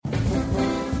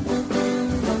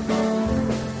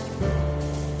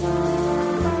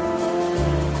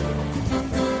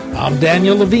I'm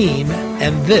Daniel Levine,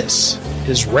 and this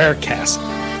is Rarecast.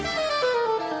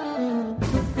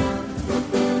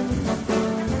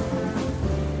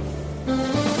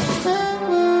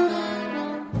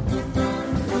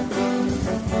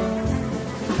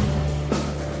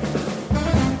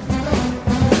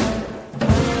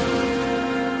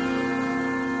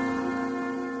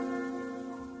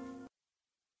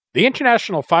 The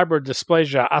International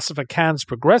Fibrodysplasia Ossificans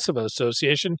Progressiva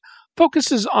Association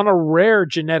focuses on a rare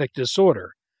genetic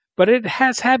disorder, but it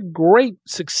has had great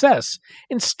success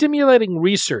in stimulating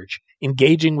research,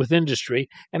 engaging with industry,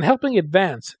 and helping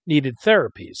advance needed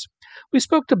therapies. We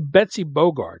spoke to Betsy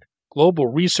Bogard, Global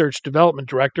Research Development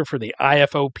Director for the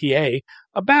IFOPA,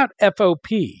 about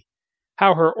FOP,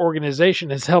 how her organization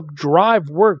has helped drive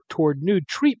work toward new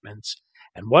treatments,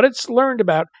 and what it's learned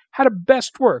about how to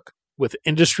best work with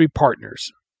industry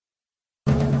partners.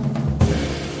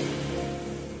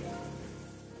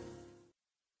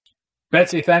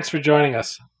 Betsy, thanks for joining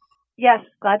us. Yes,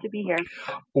 glad to be here.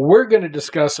 We're going to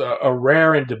discuss a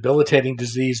rare and debilitating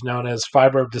disease known as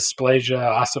fibrodysplasia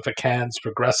ossificans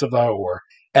progressiva, or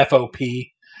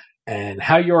FOP, and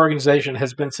how your organization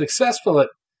has been successful at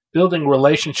building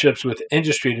relationships with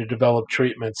industry to develop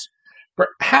treatments.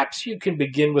 Perhaps you can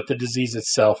begin with the disease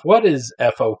itself. What is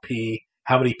FOP?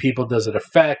 How many people does it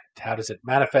affect? How does it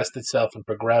manifest itself and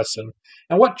progress? And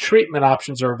what treatment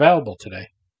options are available today?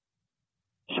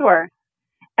 Sure.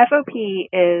 FOP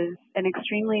is an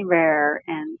extremely rare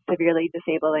and severely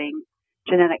disabling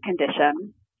genetic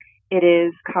condition. It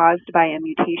is caused by a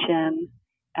mutation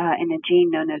in a gene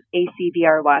known as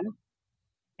ACVR1.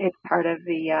 It's part of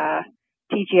the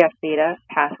TGF-beta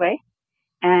pathway.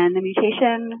 And the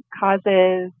mutation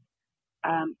causes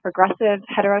progressive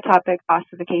heterotopic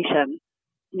ossification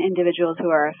in individuals who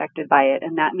are affected by it.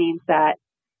 And that means that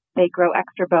they grow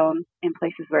extra bone in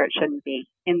places where it shouldn't be,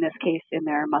 in this case, in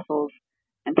their muscles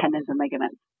and tendons and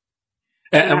ligaments.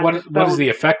 And what is the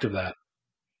effect of that?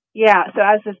 Yeah, so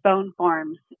as this bone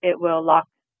forms, it will lock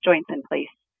joints in place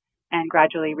and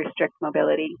gradually restrict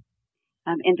mobility.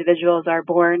 Individuals are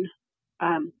born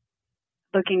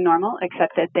looking normal,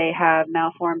 except that they have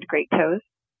malformed great toes.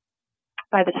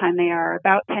 By the time they are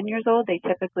about 10 years old, they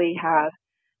typically have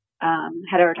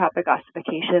heterotopic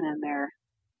ossification in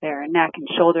their neck and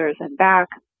shoulders and back,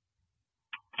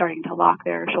 starting to lock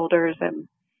their shoulders and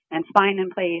spine in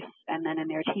place. And then in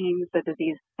their teens, the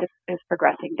disease is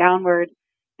progressing downward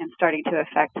and starting to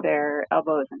affect their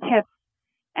elbows and hips.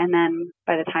 And then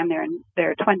by the time they're in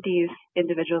their 20s,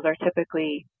 individuals are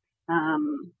typically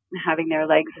having their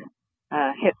legs,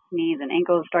 hips, knees, and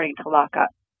ankles starting to lock up,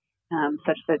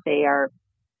 such that they are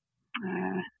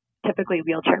typically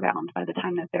wheelchair bound by the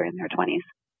time that they're in their 20s.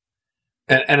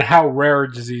 And how rare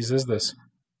a disease is this?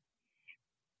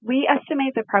 We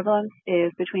estimate the prevalence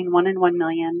is between 1 in 1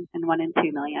 million and 1 in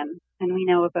 2 million. And we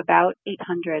know of about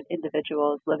 800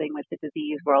 individuals living with the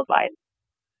disease worldwide.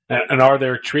 And are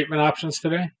there treatment options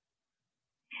today?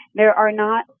 There are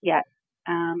not yet.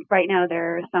 Right now,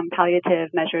 there are some palliative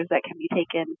measures that can be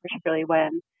taken, particularly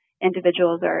when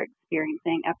individuals are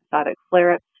experiencing episodic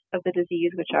flare-ups of the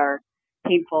disease, which are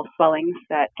painful swellings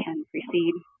that can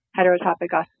precede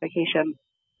heterotopic ossification.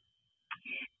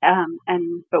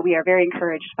 But we are very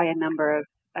encouraged by a number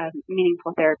of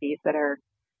meaningful therapies that are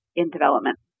in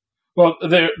development. Well,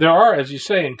 there are, as you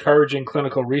say, encouraging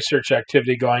clinical research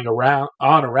activity going around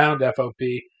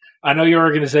FOP. I know your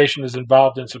organization is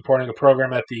involved in supporting a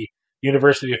program at the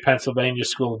University of Pennsylvania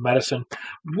School of Medicine.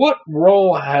 What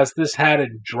role has this had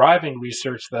in driving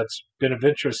research that's been of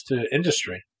interest to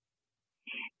industry?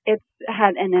 It's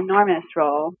had an enormous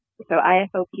role. So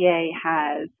IFOPA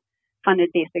has funded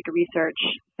basic research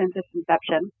since its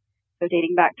inception, so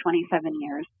dating back 27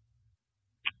 years,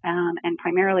 and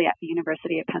primarily at the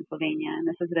University of Pennsylvania. And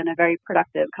this has been a very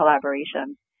productive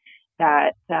collaboration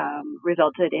that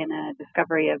resulted in a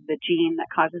discovery of the gene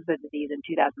that causes the disease in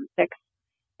 2006.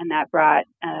 And that brought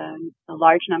a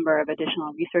large number of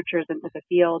additional researchers into the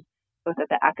field, both at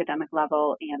the academic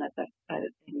level and at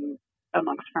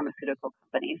amongst pharmaceutical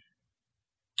companies.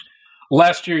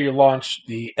 Last year, you launched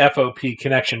the FOP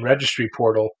Connection Registry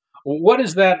Portal. What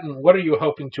is that, and what are you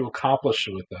hoping to accomplish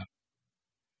with that?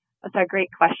 That's a great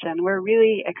question. We're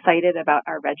really excited about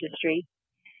our registry.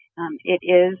 It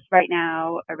is right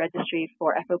now a registry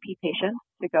for FOP patients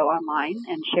to go online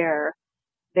and share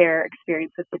their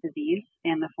experience with the disease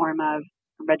in the form of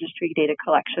registry data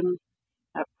collection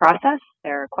process.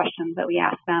 There are questions that we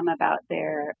ask them about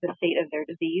the state of their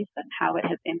disease and how it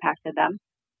has impacted them.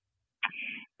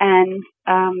 And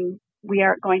we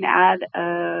are going to add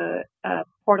a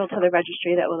portal to the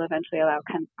registry that will eventually allow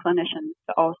clinicians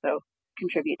to also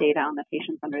contribute data on the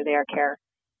patients under their care.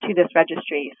 to this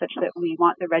registry, such that we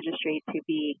want the registry to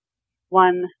be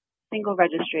one single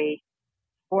registry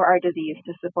for our disease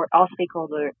to support all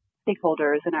stakeholders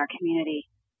in our community,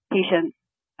 patients,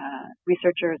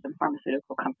 researchers, and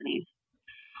pharmaceutical companies.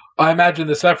 I imagine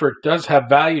this effort does have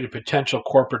value to potential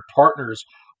corporate partners.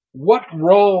 What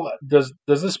role does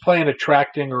this play in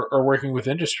attracting or working with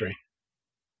industry?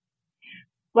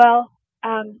 Well,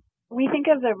 we think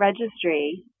of the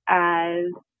registry as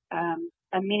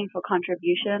a meaningful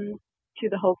contribution to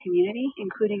the whole community,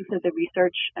 including to the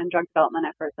research and drug development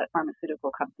efforts at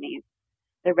pharmaceutical companies.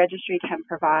 The registry can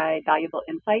provide valuable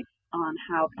insights on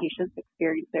how patients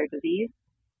experience their disease,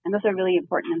 and those are really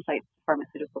important insights to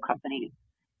pharmaceutical companies.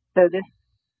 So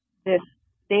this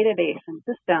database and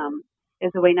system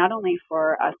is a way not only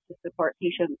for us to support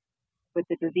patients with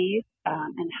the disease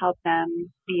and help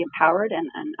them be empowered and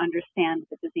understand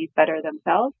the disease better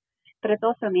themselves, but it's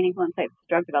also meaningful insights to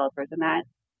drug developers, and that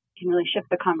can really shift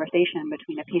the conversation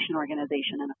between a patient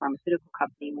organization and a pharmaceutical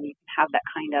company when you can have that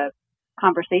kind of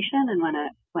conversation, and when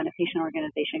a patient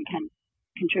organization can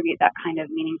contribute that kind of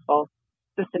meaningful,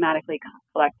 systematically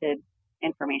collected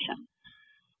information.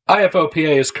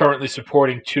 IFOPA is currently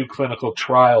supporting 2 clinical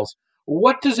trials.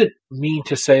 What does it mean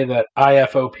to say that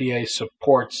IFOPA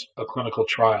supports a clinical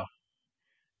trial?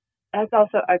 That's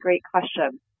also a great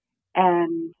question.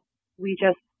 And we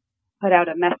just put out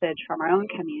a message from our own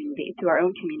community to our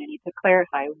own community to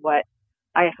clarify what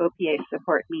IFOPA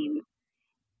support means.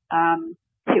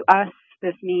 To us,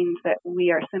 this means that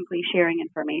we are simply sharing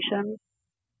information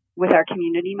with our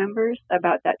community members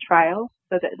about that trial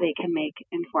so that they can make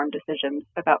informed decisions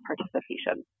about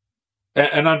participation.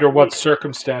 And under what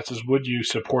circumstances would you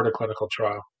support a clinical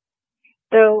trial?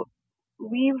 So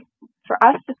for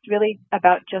us, it's really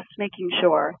about just making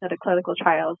sure that a clinical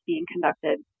trial is being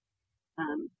conducted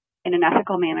in an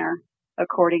ethical manner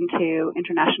according to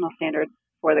international standards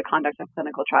for the conduct of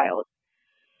clinical trials,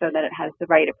 so that it has the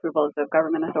right approvals of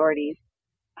government authorities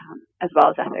as well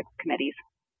as ethics committees,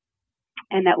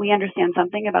 and that we understand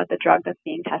something about the drug that's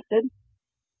being tested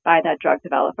by that drug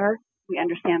developer. We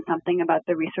understand something about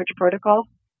the research protocol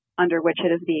under which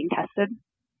it is being tested.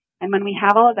 And when we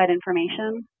have all of that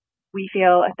information, we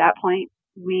feel at that point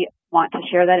we want to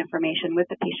share that information with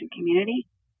the patient community,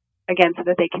 again, so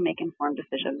that they can make informed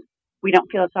decisions. We don't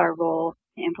feel it's our role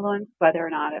to influence whether or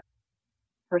not a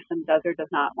person does or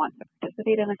does not want to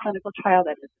participate in a clinical trial.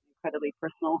 That is an incredibly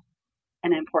personal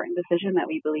and important decision that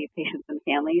we believe patients and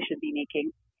families should be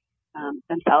making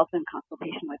themselves in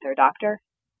consultation with their doctor.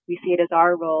 We see it as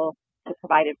our role to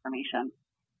provide information.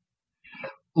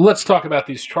 Let's talk about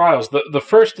these trials. The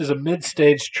first is a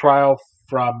mid-stage trial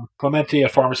from Clementia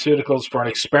Pharmaceuticals for an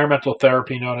experimental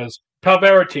therapy known as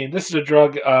Palovarotene. This is a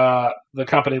drug the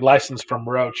company licensed from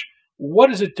Roche. What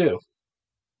does it do?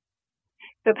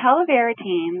 So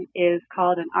Palovarotene is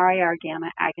called an RIR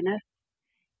gamma agonist,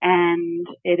 and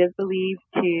it is believed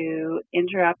to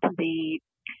interrupt the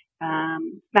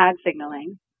SMAD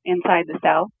signaling inside the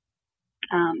cell.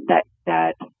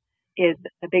 That is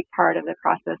a big part of the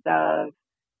process of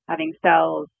having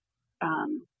cells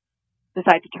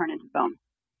decide to turn into bone.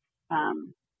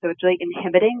 So it's really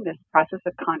inhibiting this process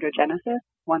of chondrogenesis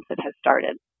once it has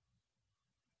started.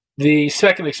 The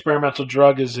second experimental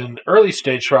drug is in early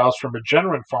stage trials from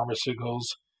Regeneron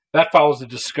Pharmaceuticals. That follows the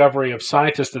discovery of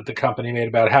scientists at the company made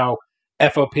about how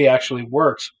FOP actually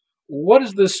works. What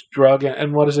is this drug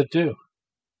and what does it do?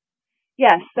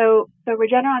 Yes, so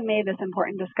Regeneron made this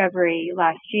important discovery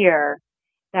last year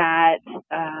that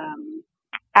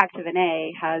Activin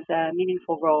A has a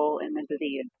meaningful role in the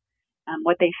disease.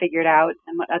 What they figured out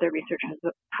and what other researchers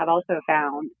have also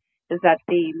found is that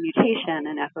the mutation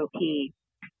in FOP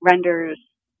renders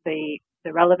the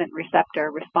relevant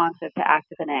receptor responsive to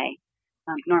Activin A.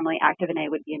 Normally, Activin A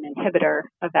would be an inhibitor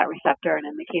of that receptor, and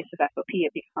in the case of FOP,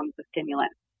 it becomes a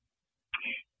stimulant.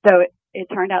 So it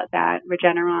turned out that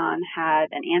Regeneron had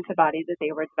an antibody that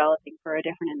they were developing for a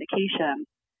different indication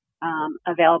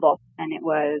available, and it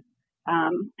was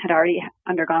had already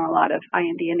undergone a lot of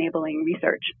IND-enabling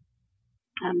research.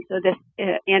 So this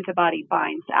antibody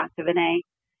binds to Activin A,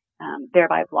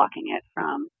 thereby blocking it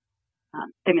from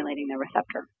stimulating the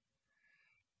receptor.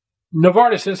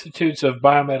 Novartis Institutes of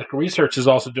Biomedical Research is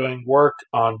also doing work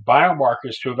on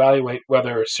biomarkers to evaluate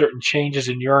whether certain changes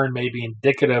in urine may be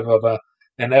indicative of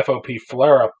an FOP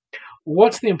flare-up.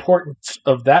 What's the importance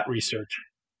of that research?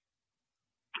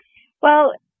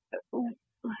 Well,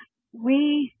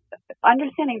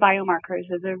 understanding biomarkers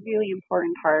is a really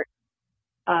important part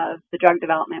of the drug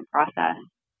development process,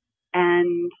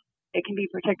 and it can be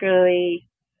particularly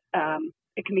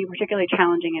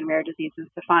challenging in rare diseases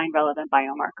to find relevant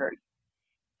biomarkers.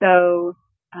 So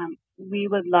we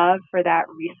would love for that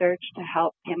research to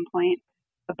help pinpoint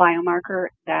a biomarker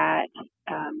that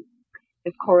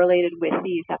is correlated with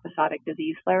these episodic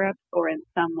disease flare-ups, or in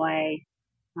some way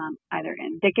either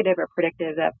indicative or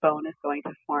predictive that bone is going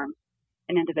to form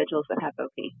in individuals with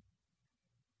FOP.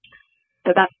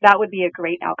 So that would be a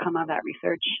great outcome of that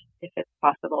research, if it's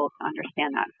possible to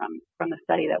understand that from the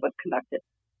study that was conducted.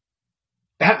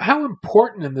 How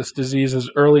important in this disease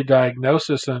is early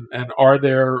diagnosis, and are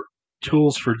there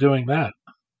tools for doing that?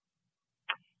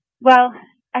 Well,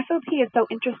 FOP is so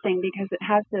interesting because it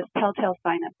has this telltale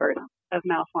sign at birth of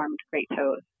malformed great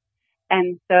toes.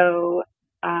 And so,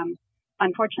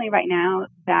 unfortunately, right now,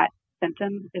 that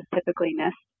symptom is typically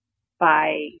missed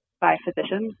by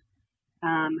physicians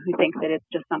who think that it's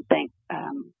just something,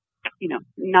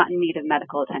 not in need of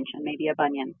medical attention, maybe a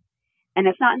bunion. And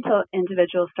it's not until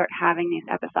individuals start having these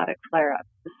episodic flare-ups,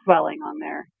 the swelling on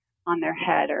their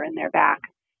head or in their back,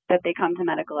 that they come to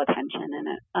medical attention. And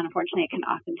unfortunately, it can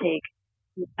often take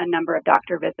a number of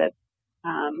doctor visits,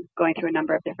 going through a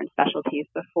number of different specialties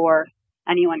before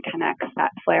anyone connects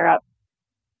that flare-up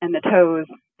and the toes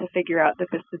to figure out that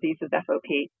this disease is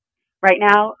FOP. Right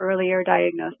now, earlier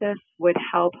diagnosis would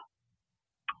help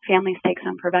families take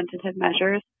some preventative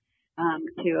measures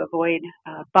to avoid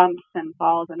bumps and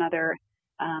falls and other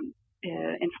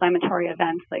inflammatory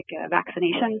events like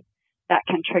vaccinations that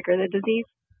can trigger the disease.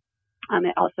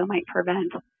 It also might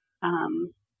prevent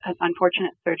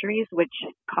unfortunate surgeries, which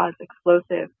cause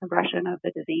explosive progression of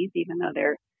the disease, even though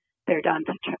they're done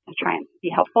to try and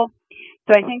be helpful.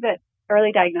 So I think that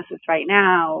early diagnosis right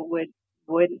now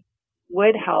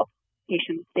would help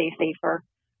patients stay safer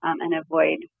and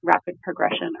avoid rapid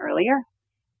progression earlier.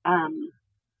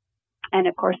 And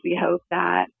of course, we hope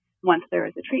that once there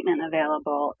is a treatment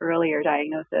available, earlier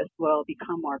diagnosis will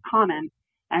become more common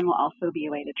and will also be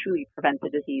a way to truly prevent the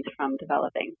disease from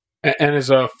developing. And is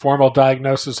a formal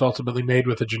diagnosis ultimately made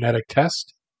with a genetic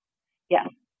test? Yes.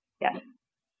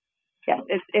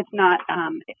 It's not.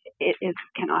 It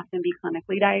can often be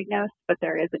clinically diagnosed, but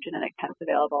there is a genetic test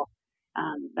available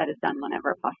that is done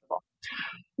whenever possible.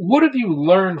 What have you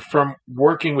learned from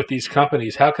working with these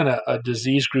companies? How can a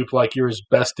disease group like yours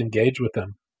best engage with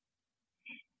them?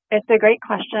 It's a great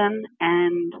question,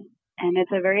 and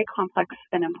it's a very complex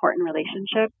and important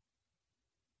relationship.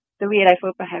 So we at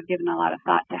IFOPA have given a lot of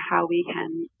thought to how we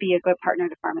can be a good partner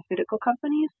to pharmaceutical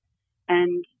companies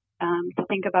and to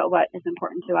think about what is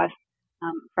important to us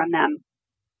from them.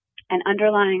 And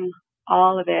underlying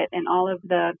all of it and all of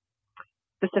the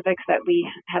specifics that we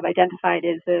have identified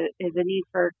is a need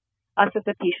for us as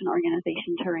a patient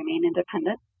organization to remain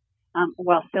independent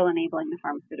while still enabling the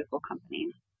pharmaceutical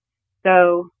companies.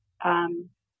 So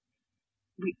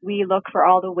we look for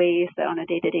all the ways that on a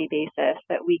day-to-day basis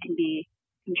that we can be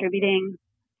contributing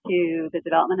to the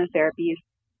development of therapies,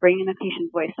 bringing the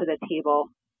patient voice to the table,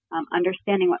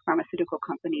 understanding what pharmaceutical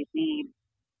companies need,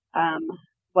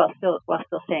 while still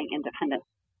staying independent.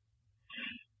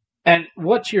 And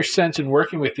what's your sense in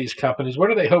working with these companies? What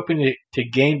are they hoping to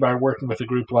gain by working with a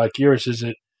group like yours? Is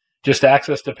it just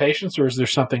access to patients, or is there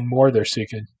something more they're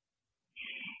seeking?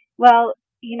 Well,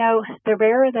 the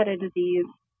rarer that a disease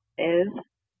is,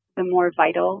 the more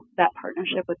vital that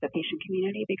partnership with the patient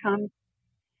community becomes.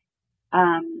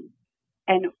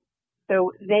 And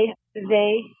so they,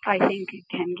 I think,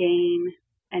 can gain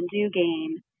and do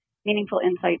gain meaningful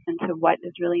insights into what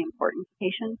is really important to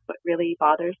patients, what really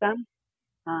bothers them,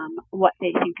 what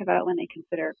they think about when they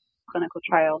consider clinical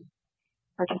trial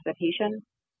participation.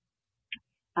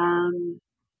 And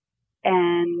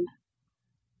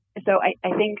so I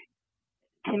think,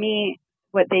 to me,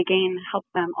 what they gain helps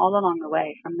them all along the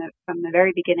way, from the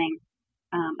very beginning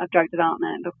of drug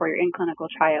development, before you're in clinical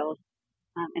trials,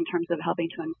 in terms of helping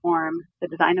to inform the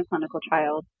design of clinical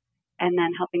trials, and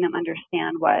then helping them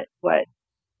understand what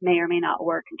may or may not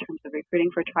work in terms of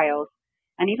recruiting for trials,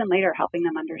 and even later helping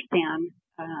them understand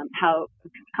how a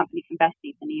company can best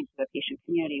meet the needs of the patient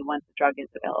community once the drug is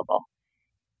available,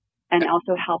 and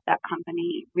also help that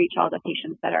company reach all the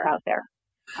patients that are out there,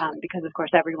 because of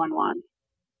course everyone wants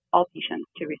all patients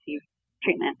to receive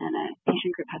treatment, and a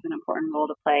patient group has an important role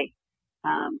to play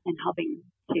in helping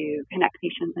to connect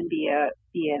patients and be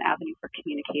an avenue for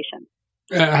communication.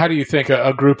 How do you think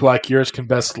a group like yours can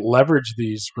best leverage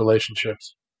these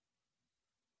relationships?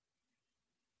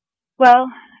 Well,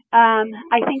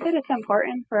 I think that it's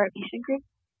important for a patient group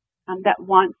that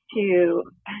wants to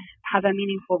have a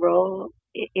meaningful role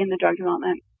in the drug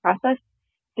development process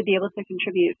to be able to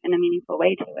contribute in a meaningful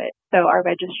way to it. So our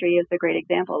registry is a great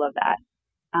example of that.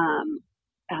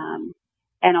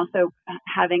 And also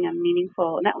having a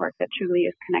meaningful network that truly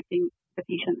is connecting the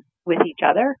patients with each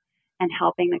other and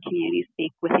helping the community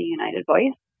speak with a united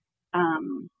voice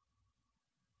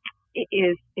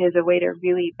is a way to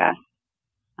really best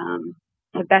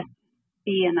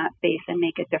be in that space and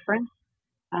make a difference.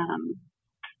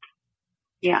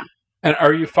 Yeah. And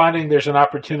are you finding there's an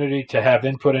opportunity to have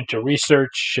input into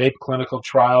research, shape clinical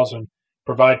trials, and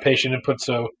provide patient input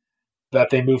so that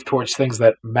they move towards things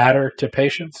that matter to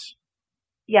patients?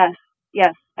 Yes,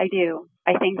 I do.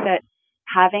 I think that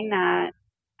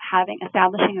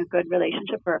establishing a good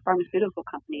relationship for a pharmaceutical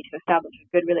company to establish a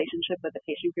good relationship with the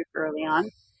patient group early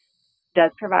on does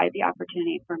provide the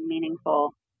opportunity for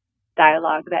meaningful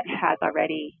dialogue that has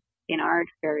already, in our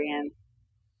experience,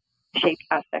 shaped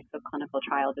aspects of clinical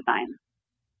trial design.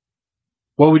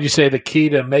 What would you say the key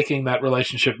to making that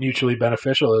relationship mutually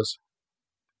beneficial is?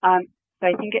 So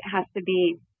I think it has to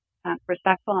be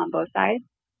respectful on both sides.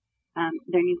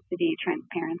 There needs to be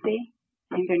transparency.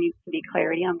 I think there needs to be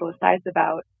clarity on both sides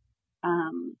about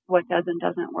what does and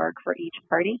doesn't work for each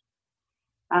party,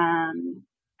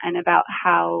 and about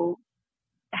how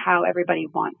everybody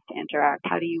wants to interact.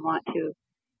 How do you want to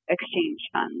exchange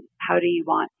funds? How do you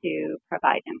want to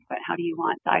provide input? How do you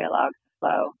want dialogue to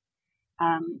flow?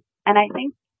 And I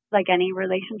think, like any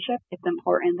relationship, it's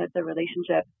important that the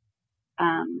relationship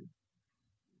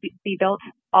be built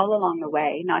all along the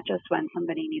way, not just when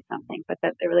somebody needs something, but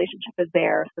that the relationship is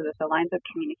there so that the lines of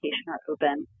communication are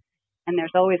open. And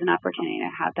there's always an opportunity to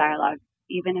have dialogue,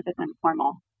 even if it's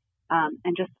informal,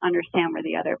 and just understand where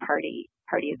the other party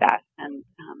is at and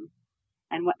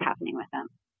what's happening with them.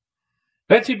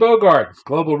 Betsy Bogard,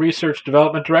 Global Research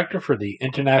Development Director for the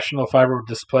International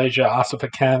Fibrodysplasia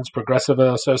Ossificans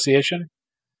Progressiva Association.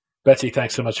 Betsy,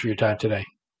 thanks so much for your time today.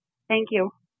 Thank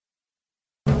you.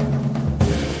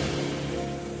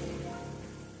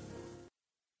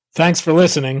 Thanks for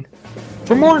listening.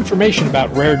 For more information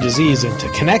about rare disease and to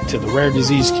connect to the rare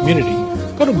disease community,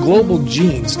 go to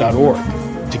globalgenes.org.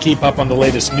 To keep up on the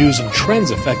latest news and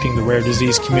trends affecting the rare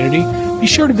disease community, be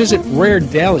sure to visit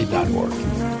raredaily.org.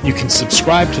 You can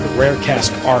subscribe to the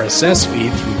Rarecast RSS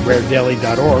feed through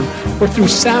raredaily.org or through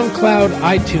SoundCloud,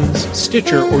 iTunes,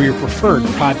 Stitcher, or your preferred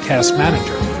podcast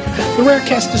manager. The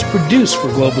Rarecast is produced for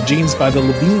Global Genes by the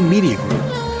Levine Media Group.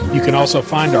 You can also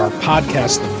find our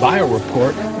podcast, The Bio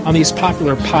Report, on these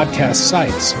popular podcast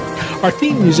sites. Our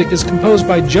theme music is composed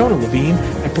by Jonah Levine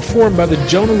and performed by the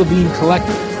Jonah Levine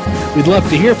Collective. We'd love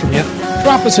to hear from you.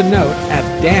 Drop us a note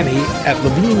at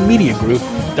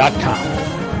danny@levinemediagroup.com.